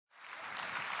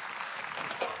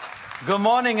Good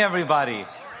morning, everybody.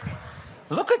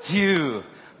 Look at you.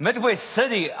 Midwest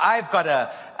City, I've got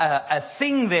a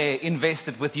thing there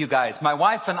invested with you guys. My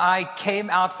wife and I came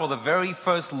out for the very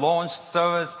first launch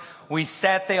service. We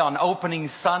sat there on opening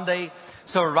Sunday.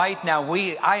 So right now,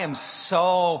 I am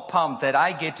so pumped that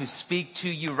I get to speak to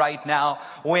you right now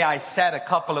where I sat a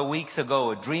couple of weeks ago,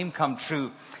 a dream come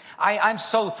true. I'm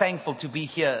so thankful to be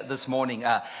here this morning.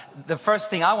 The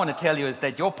first thing I want to tell you is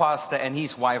that your pastor and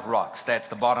his wife rocks. That's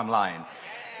the bottom line.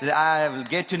 I will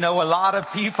get to know a lot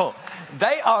of people.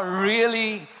 They are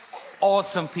really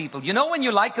awesome people. You know when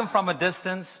you like them from a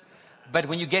distance, but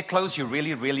when you get close, you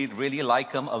really, really, really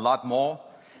like them a lot more?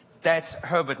 That's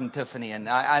Herbert and Tiffany, and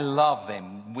I love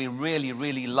them. We really,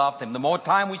 really love them. The more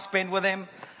time we spend with them,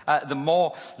 the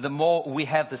more we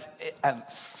have this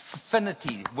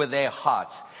affinity with their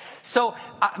hearts. So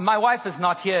my wife is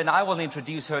not here, and I will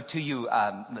introduce her to you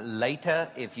later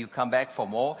if you come back for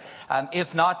more.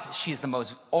 If not, she's the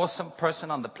most awesome person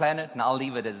on the planet, and I'll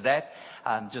leave it as that.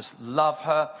 Just love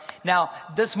her. Now,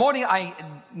 this morning, I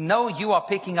know you are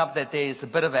picking up that there's a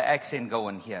bit of an accent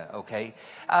going here, okay?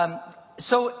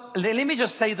 So let me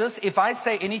just say this. If I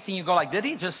say anything, you go like, did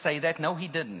he just say that? No, he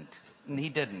didn't. He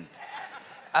didn't.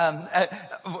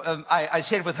 I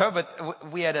shared with her,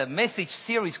 but we had a message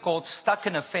series called Stuck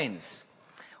in a Fence.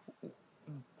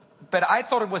 But I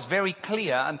thought it was very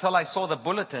clear until I saw the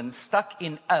bulletin, Stuck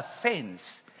in a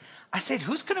Fence. I said,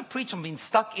 who's going to preach on being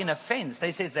stuck in a fence?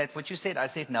 They said, is that what you said? I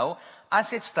said, no. I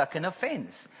said, stuck in a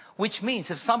fence. Which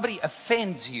means if somebody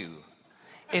offends you,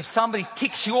 if somebody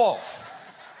ticks you off,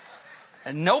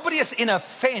 and nobody is in a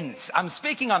fence. I'm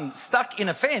speaking on stuck in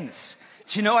a fence.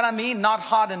 Do you know what I mean? Not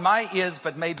hard in my ears,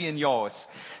 but maybe in yours.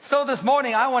 So this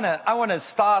morning, I want to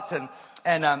start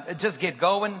and just get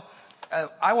going.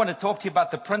 I want to talk to you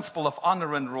about the principle of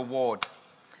honor and reward.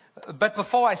 But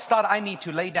before I start, I need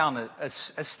to lay down a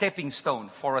stepping stone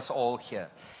for us all here.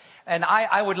 And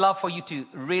I would love for you to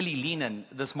really lean in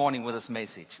this morning with this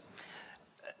message.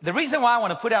 The reason why I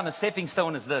want to put down a stepping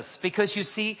stone is this. Because you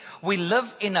see, we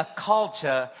live in a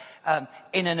culture,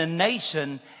 in a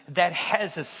nation that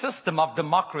has a system of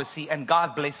democracy, and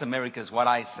God bless America is what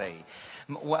I say.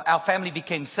 Our family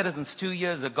became citizens 2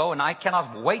 years ago, and I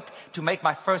cannot wait to make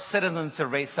my first citizen's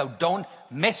arrest, so don't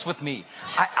mess with me.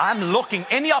 I'm looking,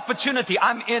 any opportunity,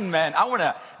 I'm in, man. I want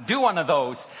to do one of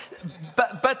those.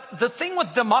 But the thing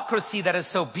with democracy that is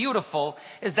so beautiful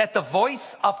is that the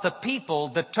voice of the people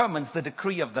determines the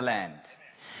decree of the land.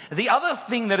 The other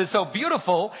thing that is so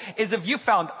beautiful is if you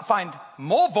find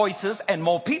more voices and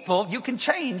more people, you can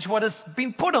change what has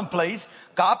been put in place.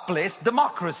 God bless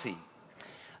democracy.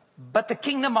 But the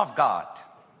kingdom of God,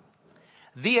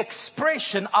 the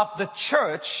expression of the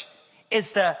church,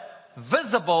 is the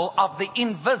visible of the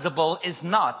invisible, is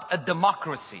not a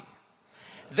democracy.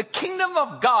 The kingdom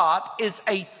of God is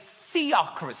a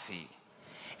theocracy.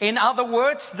 In other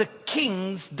words, the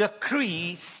king's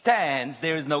decree stands.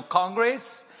 There is no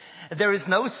Congress. There is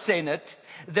no Senate.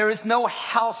 There is no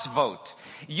House vote.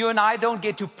 You and I don't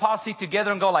get to posse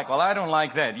together and go like, well, I don't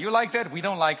like that. You like that? We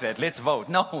don't like that. Let's vote.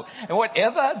 No. And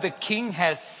whatever the king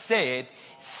has said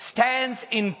stands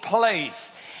in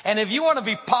place. And if you want to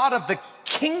be part of the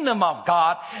kingdom of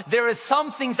God, there are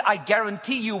some things I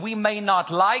guarantee you we may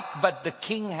not like, but the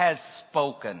king has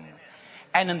spoken.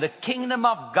 And in the kingdom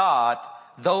of God,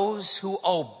 those who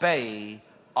obey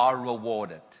are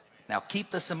rewarded. Now,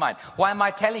 keep this in mind. Why am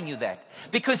I telling you that?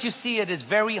 Because you see, it is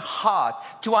very hard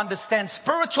to understand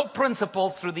spiritual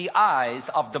principles through the eyes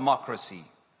of democracy.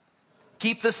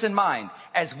 Keep this in mind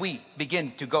as we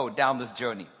begin to go down this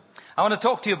journey. I want to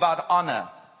talk to you about honor.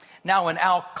 Now, in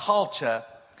our culture,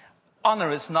 honor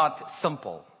is not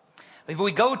simple. If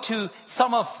we go to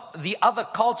some of the other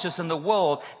cultures in the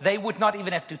world, they would not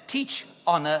even have to teach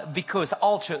honor because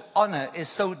honor is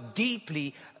so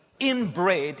deeply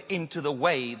inbred into the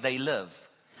way they live.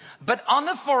 But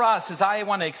honor for us, as I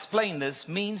want to explain this,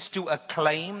 means to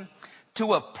acclaim,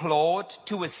 to applaud,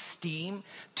 to esteem,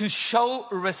 to show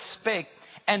respect,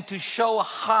 and to show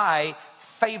high,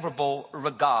 favorable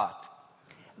regard.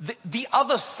 The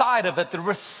other side of it, the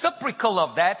reciprocal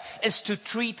of that, is to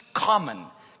treat common,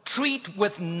 treat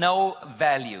with no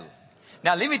value.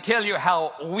 Now, let me tell you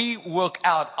how we work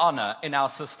out honor in our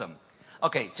system.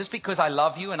 Okay, just because I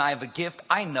love you and I have a gift,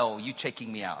 I know you're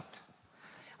checking me out.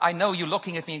 I know you're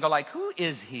looking at me and go like, who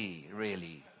is he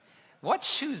really? What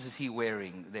shoes is he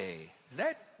wearing there?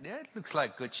 That looks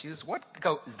like good shoes. What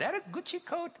coat? Is that a Gucci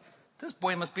coat? This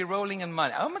boy must be rolling in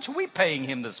money. How much are we paying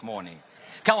him this morning?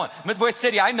 Come on, Midwest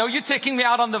City, I know you're checking me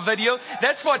out on the video.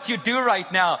 That's what you do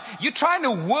right now. You're trying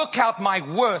to work out my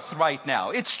worth right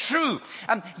now. It's true.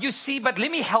 You see, but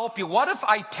let me help you. What if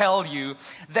I tell you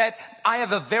that I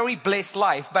have a very blessed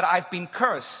life, but I've been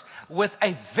cursed with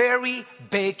a very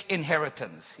big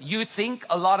inheritance? You think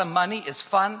a lot of money is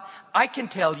fun? I can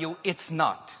tell you it's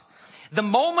not. The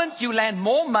moment you land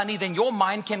more money than your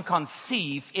mind can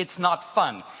conceive, it's not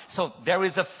fun. So there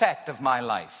is a fact of my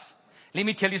life. Let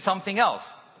me tell you something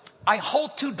else. I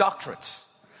hold 2 doctorates,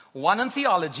 one in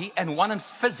theology and one in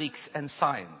physics and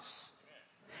science.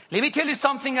 Let me tell you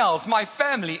something else. My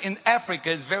family in Africa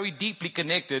is very deeply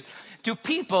connected to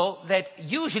people that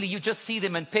usually you just see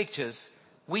them in pictures.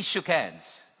 We shook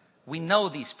hands. We know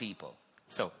these people.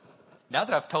 So now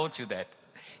that I've told you that,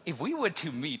 if we were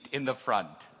to meet in the front,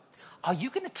 are you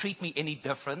going to treat me any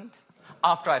different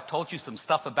after I've told you some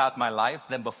stuff about my life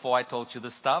than before I told you the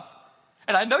stuff?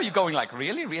 And I know you're going like,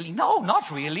 really? Really? No,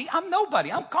 not really. I'm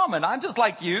nobody. I'm common. I'm just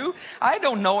like you. I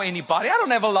don't know anybody. I don't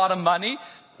have a lot of money.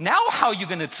 Now how are you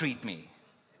going to treat me?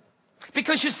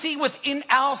 Because you see, within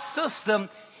our system,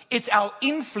 it's our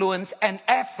influence and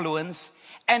affluence,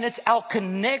 and it's our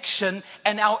connection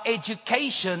and our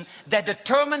education that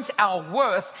determines our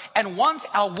worth. And once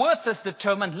our worth is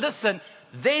determined, listen,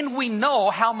 then we know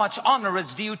how much honor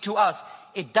is due to us.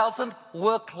 It doesn't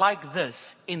work like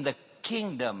this in the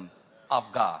kingdom of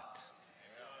God.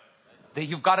 That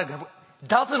you've got to,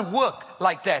 doesn't work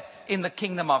like that in the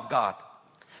kingdom of God.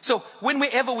 So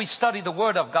whenever we study the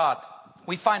Word of God,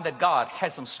 we find that God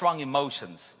has some strong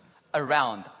emotions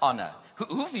around honor.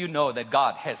 Who of you know that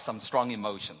God has some strong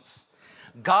emotions?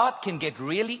 God can get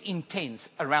really intense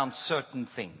around certain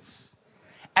things.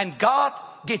 And God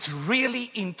gets really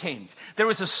intense. There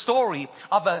is a story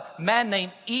of a man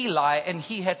named Eli, and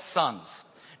he had sons.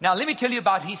 Now, let me tell you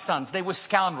about his sons. They were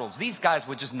scoundrels. These guys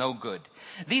were just no good.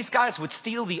 These guys would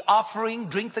steal the offering,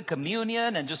 drink the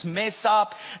communion, and just mess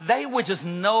up. They were just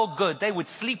no good. They would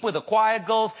sleep with the choir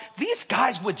girls. These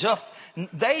guys were just,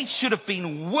 they should have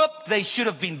been whooped. They should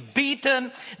have been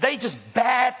beaten. They just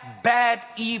bad,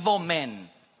 evil men.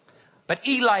 But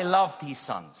Eli loved his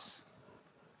sons.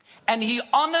 And he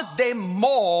honored them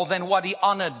more than what he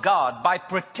honored God by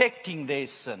protecting their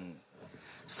sin.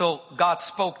 So God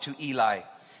spoke to Eli.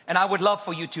 And I would love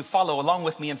for you to follow along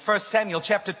with me in 1 Samuel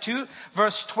chapter 2,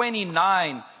 verse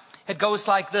 29. It goes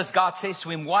like this. God says to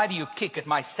him, why do you kick at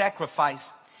my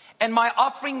sacrifice and my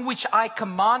offering which I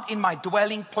command in my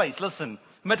dwelling place? Listen,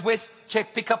 Midwest,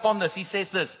 pick up on this. He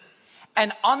says this,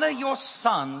 and honor your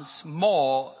sons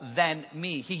more than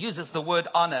me. He uses the word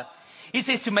honor. He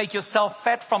says to make yourself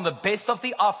fat from the best of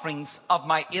the offerings of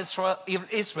my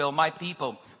Israel, my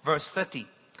people. Verse 30.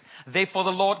 Therefore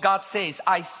the Lord God says,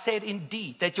 I said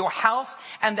indeed that your house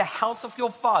and the house of your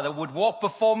father would walk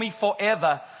before me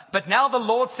forever. But now the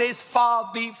Lord says,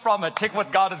 far be from it. Check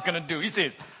what God is going to do. He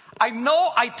says, I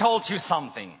know I told you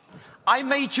something. I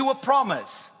made you a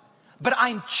promise, but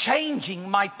I'm changing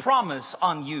my promise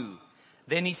on you.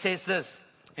 Then he says this,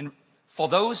 and for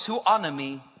those who honor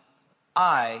me,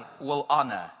 I will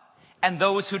honor. And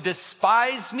those who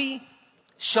despise me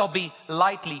shall be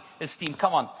lightly esteemed.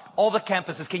 Come on, all the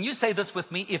campuses, can you say this with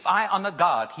me? If I honor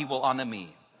God, He will honor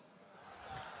me.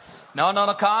 No,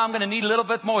 I'm going to need a little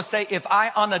bit more. Say, if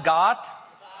I honor God,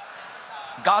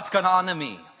 God's going to honor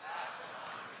me.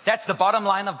 That's the bottom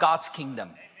line of God's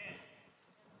kingdom.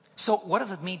 So what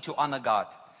does it mean to honor God?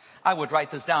 I would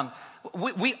write this down.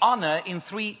 We honor in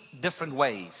 3 different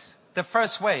ways. The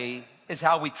first way is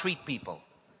how we treat people.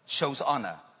 Shows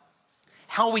honor.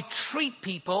 How we treat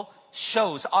people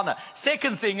shows honor.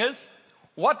 Second thing is,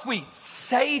 what we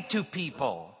say to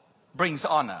people brings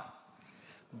honor.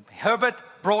 Herbert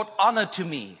brought honor to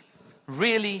me.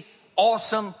 Really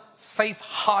awesome, faith,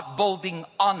 heart-building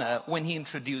honor when he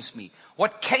introduced me.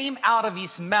 What came out of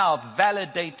his mouth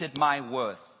validated my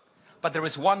worth. But there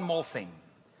is one more thing.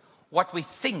 What we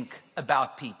think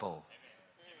about people.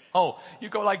 Oh, you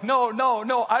go like, no,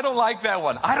 I don't like that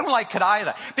one. I don't like it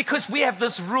either. Because we have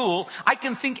this rule, I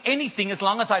can think anything as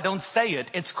long as I don't say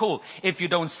it, it's cool. If you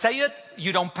don't say it,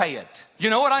 you don't pay it. You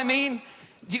know what I mean?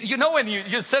 You know when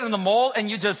you sit in the mall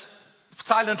and you just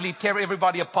silently tear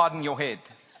everybody apart in your head.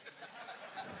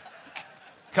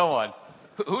 Come on.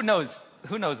 Who knows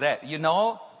that? You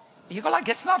know? You go like,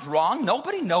 it's not wrong.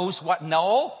 Nobody knows what.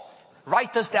 No.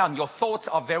 Write this down. Your thoughts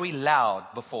are very loud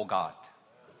before God.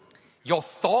 Your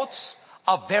thoughts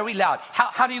are very loud.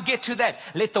 How do you get to that?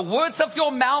 Let the words of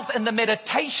your mouth and the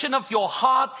meditation of your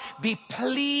heart be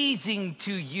pleasing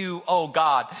to you, oh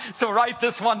God. So write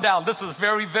this one down. This is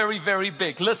very, very, very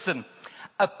big. Listen,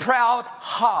 A proud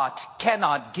heart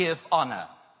cannot give honor.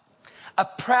 A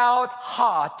proud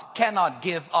heart cannot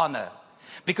give honor.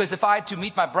 Because if I had to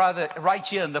meet my brother right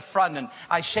here in the front and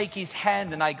I shake his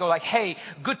hand and I go like, hey,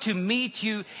 good to meet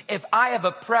you. If I have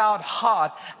a proud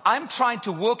heart, I'm trying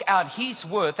to work out his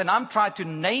worth and I'm trying to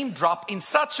name drop in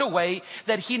such a way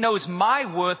that he knows my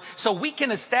worth so we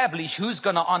can establish who's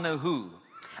going to honor who.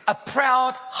 A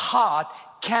proud heart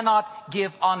cannot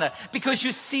give honor. Because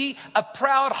you see, a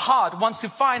proud heart wants to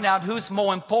find out who's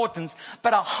more important.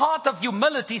 But a heart of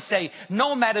humility say,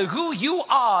 no matter who you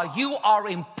are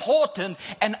important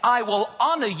and I will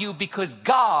honor you because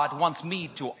God wants me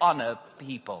to honor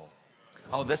people.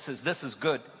 Oh, this is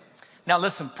good. Now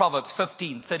listen, Proverbs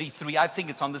 15:33. I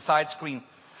think it's on the side screen.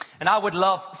 And I would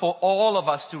love for all of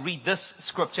us to read this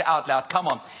scripture out loud. Come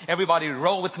on, everybody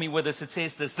roll with me with us. It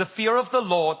says this: the fear of the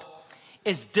Lord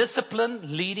is discipline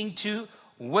leading to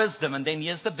wisdom. And then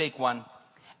here's the big one.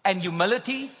 And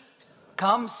humility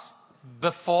comes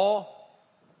before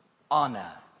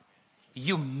honor.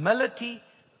 Humility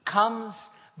comes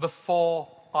before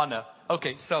honor.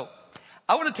 Okay, so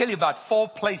I want to tell you about 4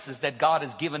 places that God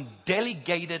has given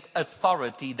delegated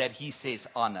authority that he says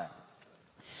honor.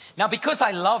 Now, because I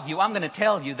love you, I'm going to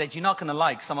tell you that you're not going to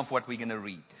like some of what we're going to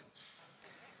read.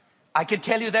 I can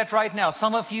tell you that right now.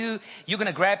 Some of you, you're going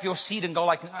to grab your seat and go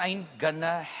like, ain't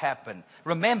gonna happen.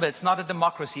 Remember, it's not a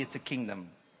democracy, it's a kingdom.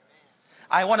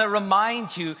 I want to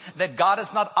remind you that God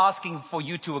is not asking for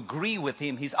you to agree with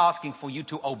him. He's asking for you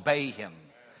to obey him.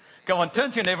 Go on,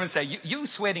 turn to your neighbor and say, you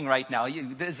sweating right now.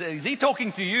 Is he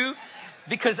talking to you?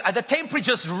 Because the temperature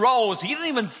just rose. He didn't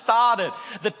even start it.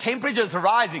 The temperature is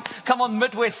rising. Come on,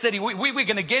 Midwest City. We're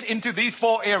going to get into these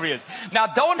 4 areas. Now,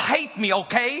 don't hate me,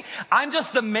 okay? I'm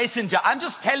just the messenger. I'm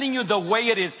just telling you the way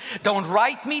it is. Don't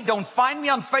write me. Don't find me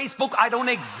on Facebook. I don't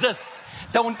exist.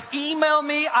 Don't email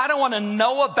me. I don't want to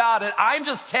know about it. I'm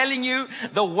just telling you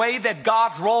the way that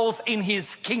God rolls in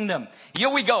his kingdom. Here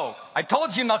we go. I told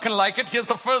you you're not going to like it. Here's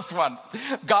the first one.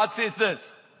 God says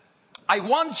this: I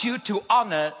want you to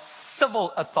honor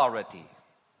civil authority.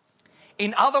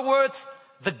 In other words,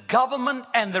 the government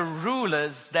and the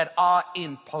rulers that are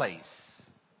in place.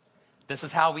 This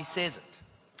is how he says it.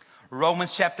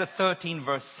 Romans chapter 13,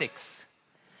 verse 6.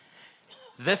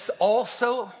 This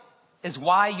also is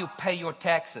why you pay your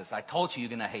taxes. I told you you're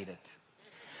going to hate it.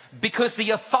 Because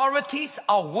the authorities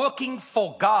are working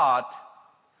for God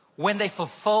when they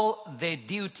fulfill their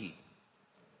duty.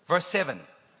 Verse 7.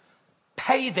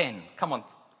 Pay them. Come on.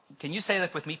 Can you say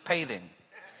that with me? Pay them.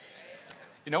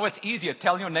 You know what's easier?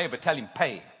 Tell your neighbor, tell him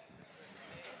pay.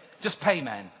 Just pay,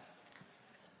 man.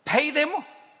 Pay them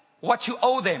what you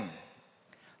owe them.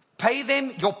 Pay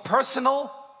them your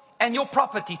personal and your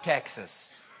property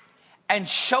taxes. And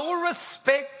show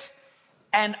respect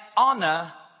and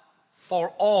honor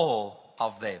for all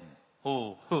of them.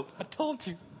 Oh, I told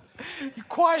you. You're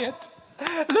quiet.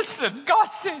 Listen, God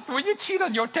says when you cheat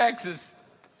on your taxes,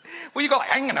 well, you go,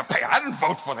 I ain't going to pay. I didn't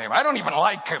vote for them. I don't even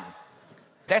like him.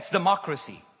 That's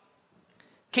democracy.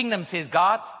 Kingdom says,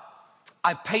 God,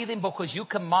 I pay them because you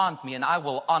command me and I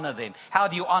will honor them. How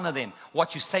do you honor them?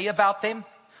 What you say about them,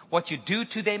 what you do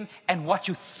to them, and what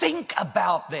you think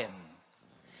about them.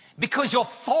 Because your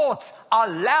thoughts are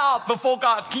loud before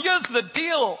God. Here's the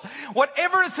deal.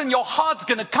 Whatever is in your heart's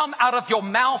going to come out of your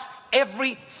mouth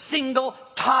every single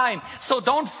time. So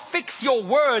don't fix your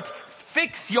words.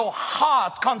 Fix your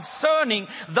heart concerning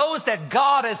those that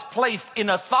God has placed in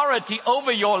authority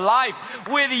over your life.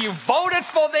 Whether you voted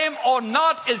for them or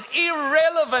not is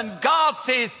irrelevant. God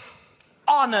says,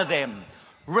 honor them,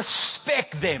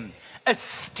 respect them,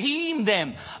 esteem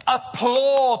them,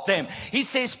 applaud them. He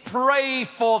says, pray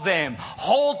for them,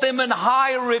 hold them in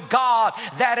high regard.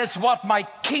 That is what my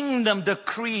kingdom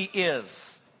decree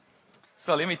is.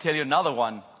 So let me tell you another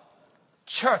one.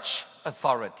 Church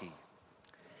authority.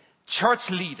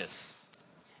 Church leaders,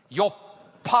 your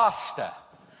pastor.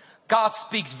 God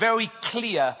speaks very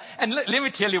clear. And let me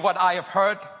tell you what I have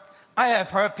heard. I have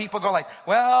heard people go like,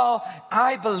 well,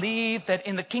 I believe that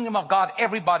in the kingdom of God,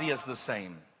 everybody is the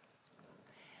same.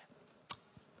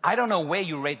 I don't know where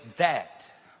you read that.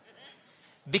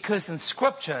 Because in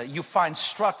scripture, you find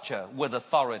structure with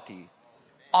authority,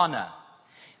 honor.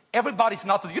 Everybody's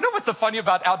not, you know what's the funny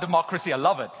about our democracy? I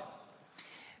love it.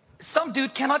 Some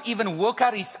dude cannot even work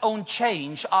out his own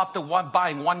change after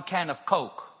buying 1 can of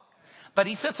Coke. But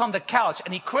he sits on the couch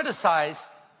and he criticizes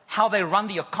how they run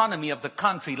the economy of the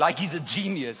country like he's a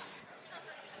genius.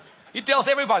 He tells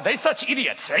everybody, they're such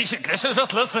idiots. They should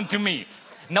just listen to me.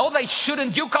 No, they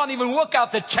shouldn't. You can't even work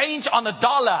out the change on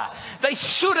 $1. They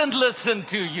shouldn't listen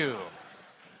to you.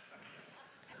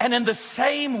 And in the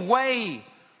same way,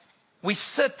 we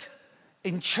sit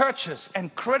in churches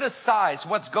and criticize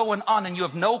what's going on and you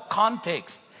have no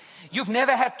context. You've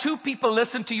never had two people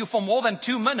listen to you for more than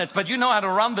 2 minutes, but you know how to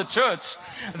run the church.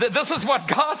 This is what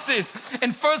God says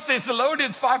in 1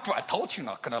 Thessalonians 5:2. I told you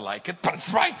not going to like it, but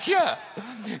it's right here.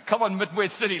 Come on,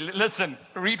 Midwest City, listen,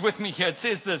 read with me here. It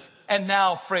says this, and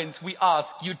now, friends, we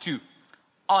ask you to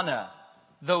honor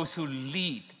those who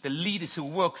lead, the leaders who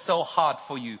work so hard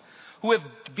for you, who have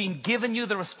been given you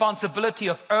the responsibility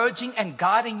of urging and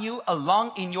guiding you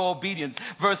along in your obedience.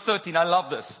 Verse 13, I love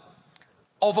this.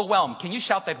 Overwhelm. Can you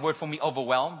shout that word for me,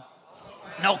 overwhelm?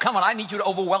 No, come on, I need you to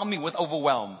overwhelm me with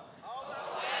overwhelm.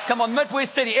 Come on,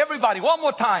 Midwest City, everybody, one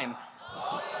more time.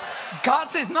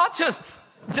 God says not just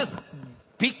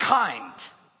be kind.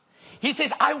 He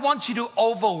says, I want you to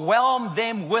overwhelm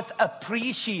them with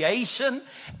appreciation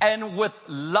and with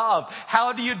love.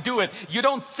 How do you do it? You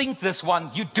don't think this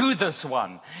one, you do this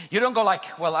one. You don't go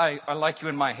like, well, I like you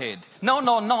in my head. No.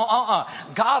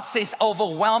 God says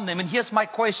overwhelm them. And here's my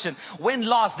question. When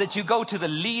last did you go to the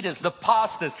leaders, the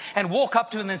pastors, and walk up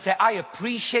to them and say, I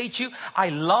appreciate you, I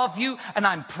love you, and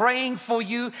I'm praying for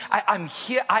you. I'm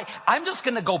here. I'm just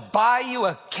going to go buy you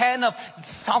a can of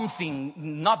something,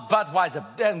 not Budweiser,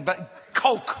 but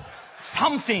Coke,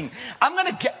 something. I'm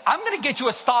gonna get you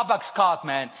a Starbucks card,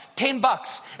 man.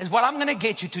 $10 is what I'm gonna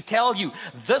get you to tell you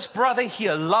this brother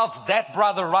here loves that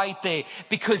brother right there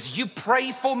because you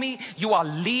pray for me, you are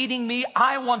leading me.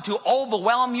 I want to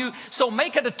overwhelm you. So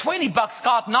make it a $20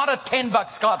 card, not a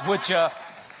 $10 card, would you?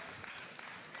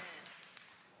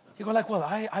 You go like, well,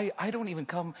 I don't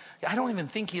even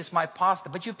think he is my pastor,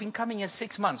 but you've been coming here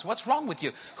 6 months. What's wrong with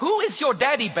you? Who is your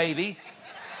daddy, baby?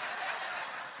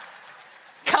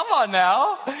 Come on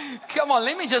now. Come on,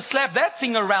 let me just slap that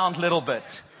thing around a little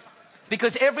bit.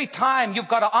 Because every time you've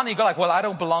got to honor, you go like, well, I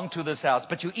don't belong to this house,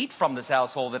 but you eat from this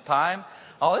house all the time.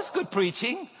 Oh, it's good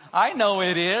preaching. I know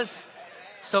it is.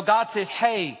 So God says,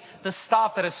 hey, the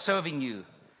staff that is serving you,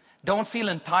 don't feel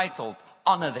entitled.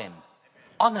 Honor them.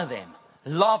 Honor them.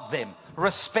 Love them.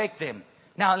 Respect them.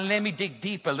 Now, let me dig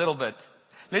deep a little bit.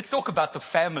 Let's talk about the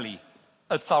family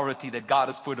authority that God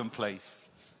has put in place.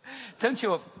 Don't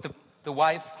you, the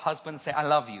wife, husband say, I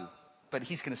love you, but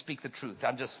he's going to speak the truth.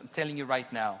 I'm just telling you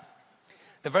right now.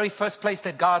 The very first place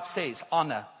that God says,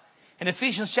 honor. In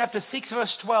Ephesians chapter 6,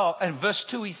 verse 12 and verse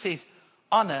 2, he says,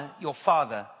 honor your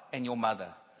father and your mother.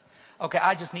 Okay,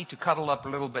 I just need to cuddle up a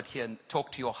little bit here and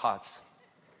talk to your hearts.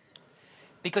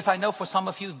 Because I know for some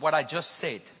of you, what I just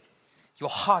said, your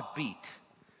heart beat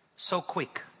so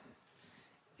quick.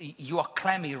 You are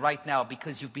clammy right now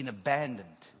because you've been abandoned.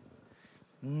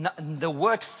 The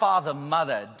word father,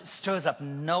 mother stirs up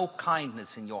no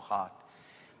kindness in your heart.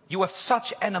 You have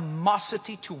such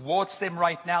animosity towards them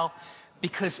right now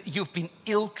because you've been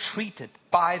ill-treated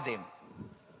by them.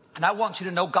 And I want you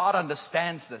to know God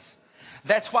understands this.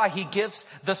 That's why he gives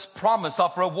this promise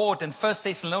of reward in 1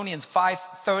 Thessalonians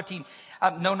 5:13.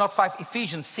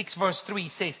 Ephesians 6 verse 3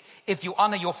 says, if you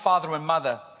honor your father and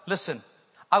mother, listen,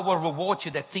 I will reward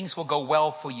you that things will go well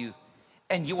for you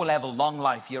and you will have a long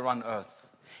life here on earth.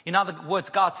 In other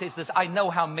words, God says this, I know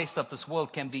how messed up this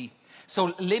world can be.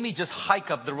 So let me just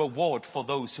hike up the reward for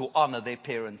those who honor their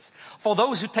parents. For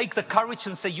those who take the courage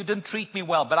and say, you didn't treat me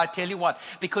well. But I tell you what,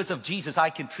 because of Jesus, I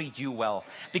can treat you well.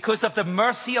 Because of the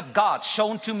mercy of God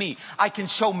shown to me, I can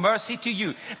show mercy to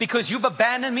you. Because you've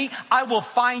abandoned me, I will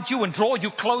find you and draw you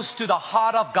close to the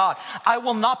heart of God. I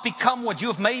will not become what you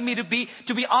have made me to be.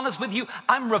 To be honest with you,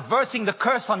 I'm reversing the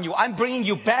curse on you. I'm bringing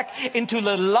you back into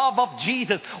the love of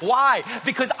Jesus. Why?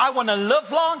 Because I want to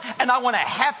live long and I want a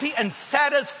happy and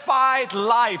satisfied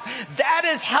life. That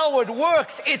is how it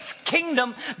works. It's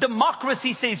kingdom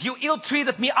democracy. Says, you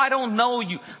ill-treated me, I don't know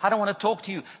you, I don't want to talk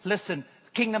to you. Listen,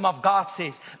 kingdom of God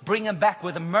says, bring him back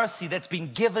with the mercy that's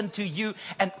been given to you,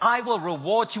 and I will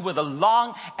reward you with a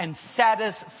long and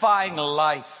satisfying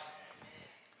life.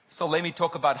 So let me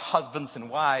talk about husbands and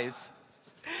wives.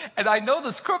 And I know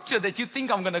the scripture that you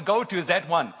think I'm going to go to is that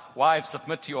one. Wives,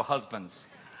 submit to your husbands.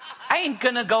 I ain't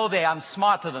going to go there. I'm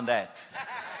smarter than that.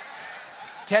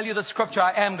 Tell you the scripture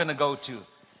I am going to go to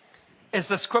is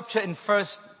the scripture in 1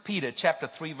 Peter chapter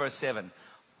 3 verse 7.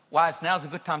 Wives, now's a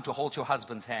good time to hold your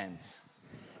husband's hands.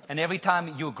 And every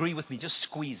time you agree with me, just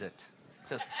squeeze it.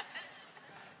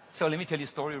 So let me tell you a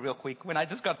story real quick. When I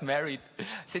just got married, I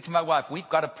said to my wife, we've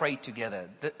got to pray together.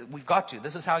 We've got to.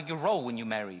 This is how you roll when you're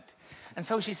married. And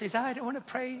so she says, I don't want to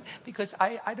pray because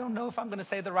I don't know if I'm going to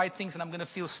say the right things and I'm going to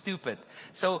feel stupid.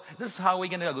 So this is how we're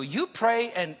going to go. You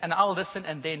pray and I'll listen,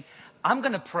 and then I'm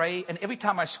going to pray, and every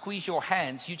time I squeeze your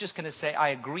hands, you're just going to say, I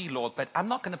agree, Lord, but I'm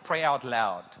not going to pray out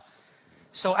loud.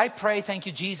 So I pray, thank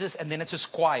you, Jesus, and then it's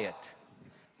just quiet.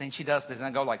 Then she does this, and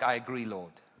I go like, I agree, Lord.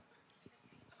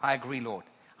 I agree, Lord.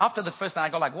 After the first night, I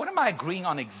go like, what am I agreeing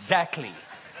on exactly?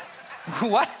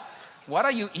 What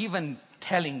are you even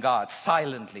telling God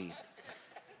silently?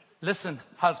 Listen,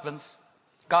 husbands,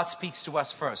 God speaks to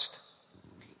us first.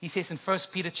 He says in 1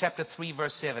 Peter chapter 3,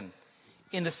 verse 7,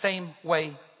 in the same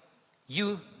way,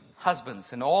 you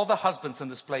husbands, and all the husbands in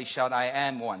this place shout, I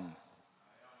am one.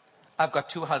 I've got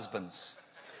 2 husbands.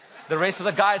 The rest of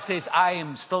the guys says, I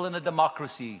am still in a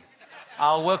democracy.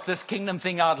 I'll work this kingdom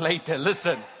thing out later.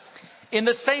 Listen, in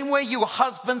the same way, you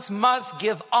husbands must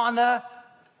give honor,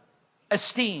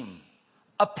 esteem,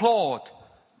 applaud,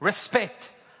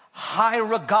 respect, high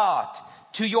regard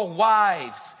to your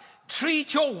wives.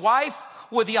 Treat your wife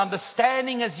with the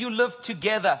understanding as you live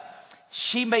together.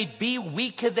 She may be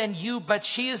weaker than you, but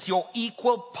she is your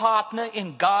equal partner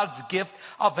in God's gift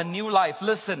of a new life.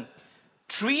 Listen,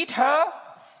 treat her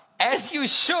as you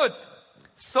should,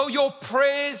 so your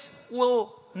prayers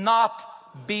will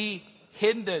not be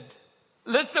hindered.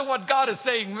 Listen what God is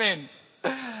saying, men.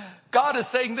 God is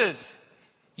saying this.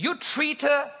 You treat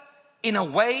her in a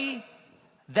way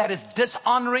that is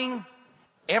dishonoring.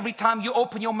 Every time you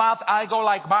open your mouth, I go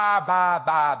like, ba, ba,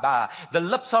 ba, ba. The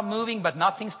lips are moving, but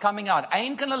nothing's coming out. I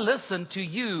ain't going to listen to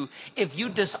you if you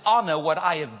dishonor what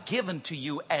I have given to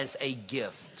you as a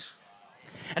gift.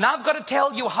 And I've got to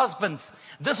tell you, husbands,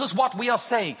 this is what we are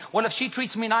saying. Well, if she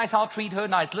treats me nice, I'll treat her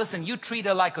nice. Listen, you treat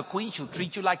her like a queen, she'll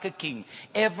treat you like a king.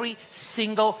 Every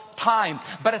single time.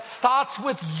 But it starts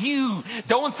with you.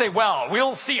 Don't say, well,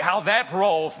 we'll see how that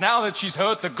rolls now that she's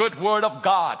heard the good word of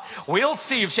God. We'll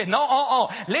see if she... No,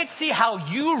 let's see how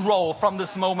you roll from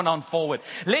this moment on forward.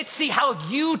 Let's see how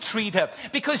you treat her.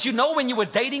 Because you know when you were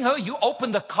dating her, you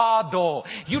opened the car door.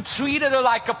 You treated her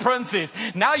like a princess.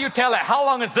 Now you tell her, how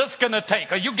long is this going to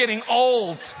take? Are you getting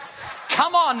old?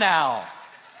 Come on now.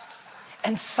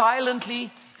 And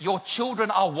silently, your children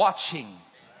are watching.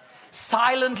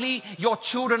 Silently, your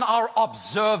children are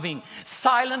observing.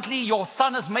 Silently, your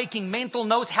son is making mental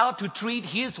notes how to treat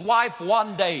his wife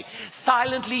one day.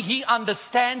 Silently, he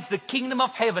understands the kingdom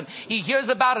of heaven. He hears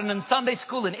about it in Sunday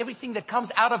school, and everything that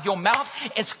comes out of your mouth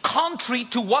is contrary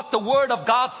to what the word of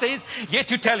God says. Yet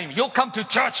you tell him, you'll come to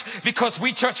church because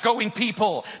we church-going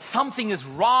people. Something is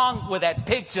wrong with that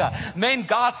picture. Man,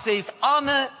 God says,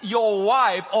 honor your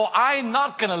wife, or I'm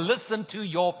not going to listen to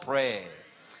your prayer.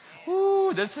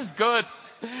 Ooh, this is good.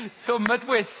 So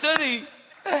Midwest City,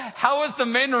 how is the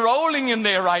men rolling in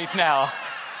there right now?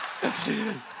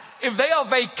 If they are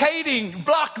vacating,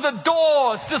 block the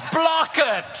doors, just block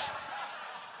it.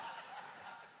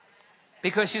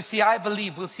 Because you see, I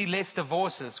believe we'll see less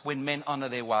divorces when men honor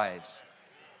their wives.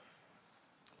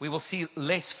 We will see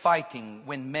less fighting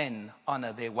when men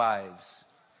honor their wives.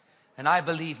 And I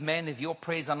believe, men, if your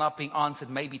prayers are not being answered,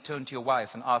 maybe turn to your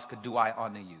wife and ask her, do I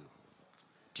honor you?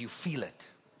 Do you feel it?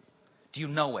 Do you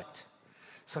know it?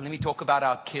 So let me talk about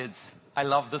our kids. I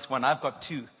love this one. I've got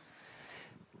 2.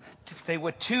 They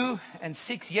were 2 and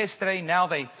 6 yesterday. Now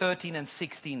they're 13 and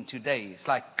 16 today. It's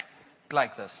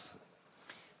like this.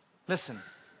 Listen.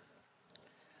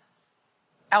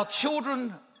 Our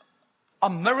children are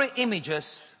mirror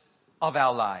images of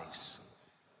our lives.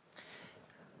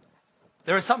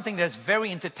 There is something that's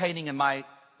very entertaining in my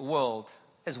world,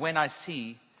 is when I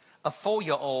see a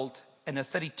 4-year-old and a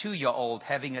 32-year-old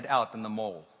having it out in the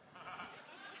mall.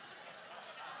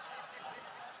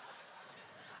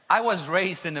 I was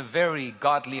raised in a very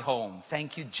godly home.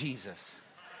 Thank you, Jesus.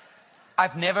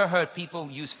 I've never heard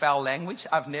people use foul language.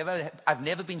 I've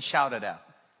never been shouted at.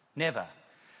 Never.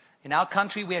 In our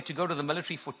country, we had to go to the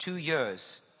military for 2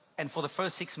 years. And for the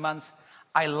first 6 months,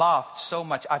 I laughed so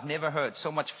much. I've never heard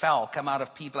so much foul come out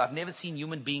of people. I've never seen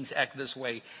human beings act this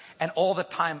way. And all the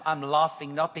time I'm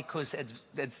laughing, not because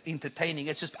it's entertaining.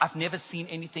 It's just I've never seen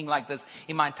anything like this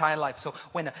in my entire life. So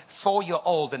when a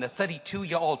 4-year-old and a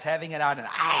 32-year-old's having it out, and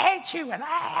I hate you, and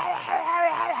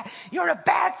you're a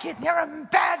bad kid, you're a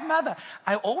bad mother,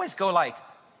 I always go like,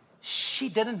 she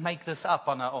didn't make this up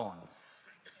on her own.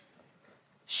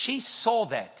 She saw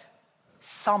that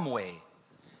somewhere.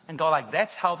 And go like,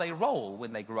 that's how they roll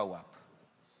when they grow up.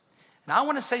 And I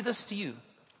want to say this to you.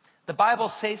 The Bible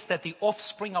says that the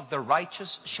offspring of the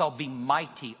righteous shall be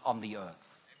mighty on the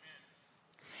earth.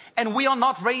 And we are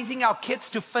not raising our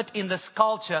kids to fit in this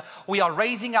culture. We are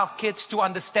raising our kids to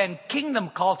understand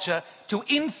kingdom culture, to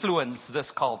influence this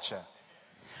culture.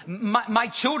 My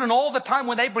children all the time,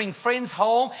 when they bring friends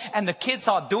home and the kids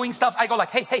are doing stuff, I go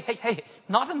like, hey,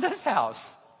 not in this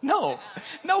house. No,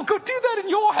 go do that in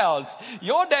your house.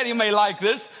 Your daddy may like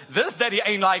this. This daddy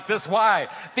ain't like this. Why?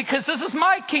 Because this is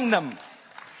my kingdom.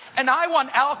 And I want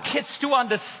our kids to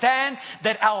understand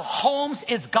that our homes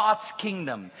is God's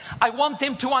kingdom. I want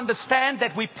them to understand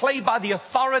that we play by the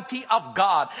authority of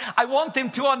God. I want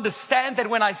them to understand that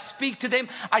when I speak to them,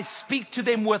 I speak to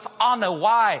them with honor.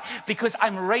 Why? Because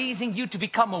I'm raising you to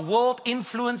become a world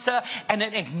influencer and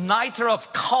an igniter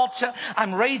of culture.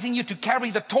 I'm raising you to carry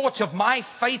the torch of my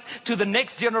faith to the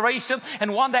next generation.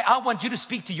 And one day I want you to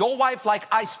speak to your wife like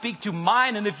I speak to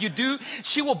mine. And if you do,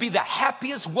 she will be the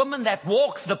happiest woman that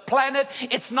walks the planet.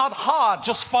 It's not hard.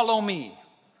 Just follow me.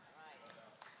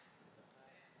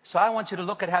 So I want you to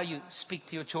look at how you speak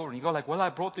to your children. You go like, well, I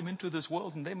brought them into this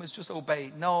world and they must just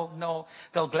obey. No.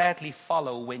 They'll gladly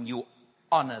follow when you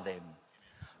honor them,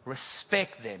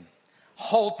 respect them,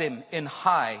 hold them in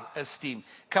high esteem.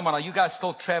 Come on, are you guys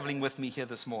still traveling with me here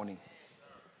this morning?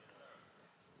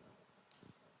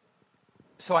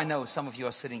 So I know some of you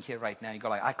are sitting here right now. You go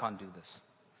like, I can't do this.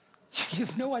 You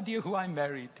have no idea who I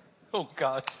married. Oh,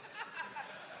 gosh.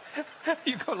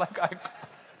 You go like,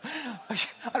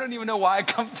 I don't even know why I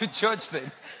come to church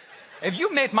then. If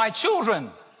you met my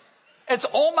children, it's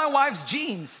all my wife's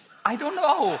genes. I don't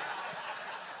know.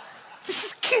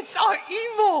 These kids are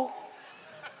evil.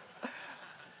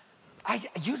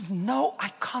 You know I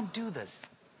can't do this.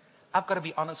 I've got to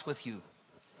be honest with you.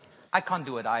 I can't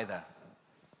do it either.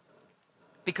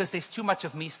 Because there's too much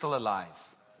of me still alive.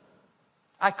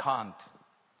 I can't.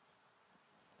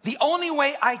 The only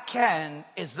way I can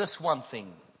is this one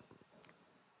thing.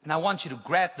 And I want you to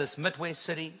grab this, Midway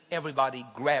City, everybody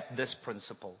grab this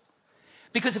principle.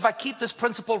 Because if I keep this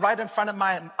principle right in front of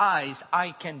my eyes, I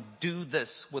can do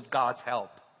this with God's help.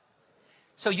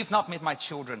 So you've not met my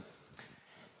children.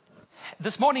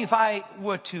 This morning, if I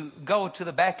were to go to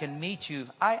the back and meet you,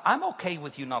 I'm okay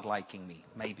with you not liking me,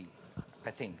 maybe, I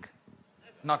think.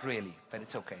 Not really, but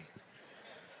it's okay.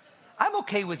 I'm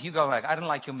okay with you going like, I don't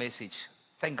like your message.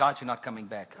 Thank God you're not coming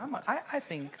back. I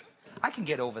think I can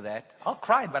get over that. I'll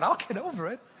cry, but I'll get over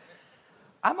it.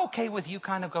 I'm okay with you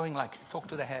kind of going like, talk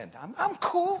to the hand. I'm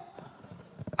cool.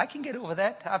 I can get over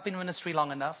that. I've been in ministry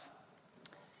long enough.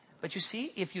 But you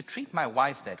see, if you treat my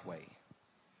wife that way,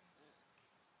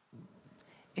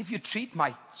 if you treat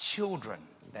my children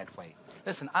that way,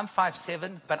 listen, I'm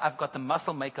 5'7", but I've got the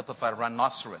muscle makeup of a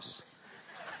rhinoceros.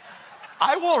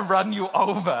 I will run you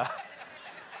over.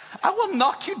 I will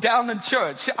knock you down in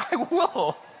church. I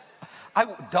will.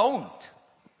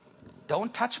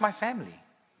 Don't touch my family.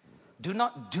 Do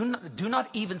not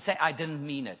even say I didn't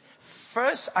mean it.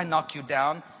 First I knock you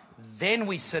down, then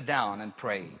we sit down and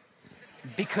pray.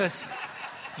 Because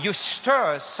you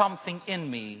stir something in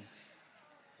me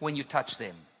when you touch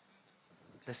them.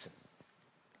 Listen.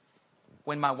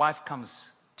 When my wife comes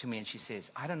to me and she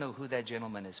says, I don't know who that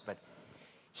gentleman is, but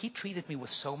he treated me with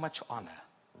so much honor.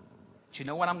 Do you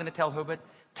know what I'm going to tell Herbert?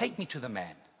 Take me to the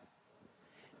man.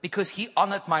 Because he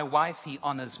honored my wife, he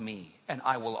honors me, and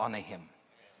I will honor him.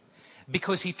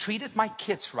 Because he treated my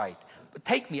kids right.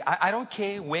 Take me, I don't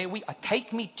care where we are,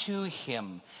 take me to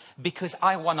him. Because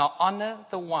I want to honor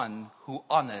the one who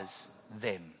honors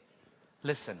them.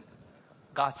 Listen,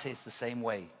 God says the same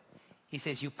way. He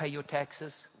says, you pay your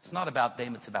taxes. It's not about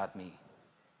them, it's about me.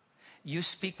 You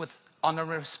speak with honor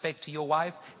and respect to your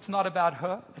wife. It's not about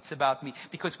her, it's about me.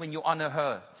 Because when you honor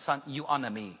her, son, you honor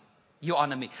me. You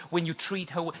honor me. When you treat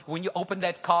her, when you open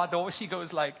that car door, she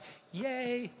goes like,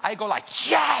 yay. I go like,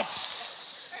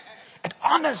 yes. It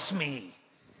honors me.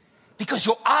 Because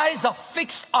your eyes are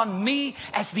fixed on me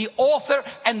as the author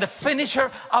and the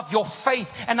finisher of your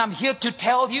faith. And I'm here to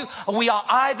tell you, we are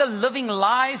either living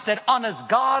lives that honors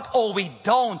God or we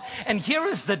don't. And here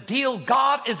is the deal.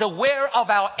 God is aware of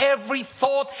our every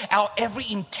thought, our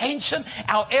every intention,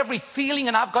 our every feeling.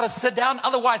 And I've got to sit down.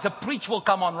 Otherwise, a preach will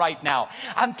come on right now.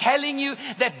 I'm telling you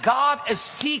that God is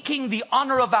seeking the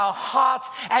honor of our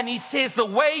hearts. And he says, the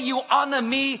way you honor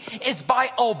me is by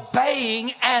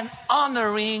obeying and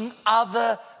honoring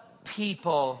other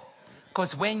people.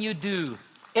 Because when you do,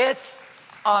 it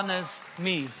honors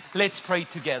me. Let's pray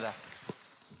together.